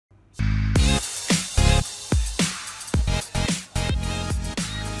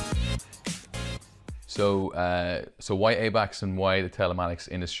So why ABACs and why the telematics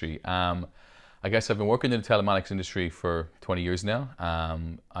industry? I guess I've been working in the telematics industry for 20 years now.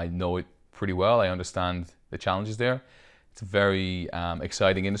 I know it pretty well. I understand the challenges there. It's a very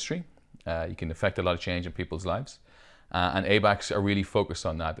exciting industry. You can affect a lot of change in people's lives. And ABACs are really focused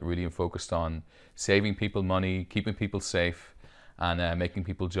on that. They're really focused on saving people money, keeping people safe, and making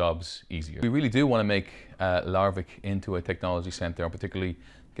people's jobs easier. We really do want to make Larvik into a technology center, and particularly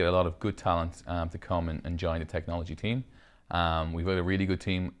get a lot of good talent to come and join the technology team. We've got a really good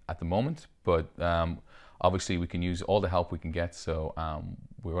team at the moment, but obviously we can use all the help we can get. So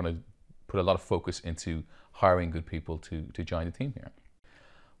we're going to put a lot of focus into hiring good people to join the team here.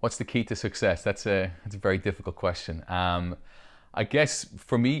 What's the key to success? That's a very difficult question. I guess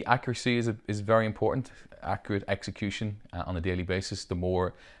for me, accuracy is very important. Accurate execution on a daily basis. The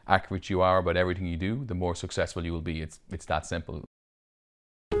more accurate you are about everything you do, the more successful you will be. It's that simple.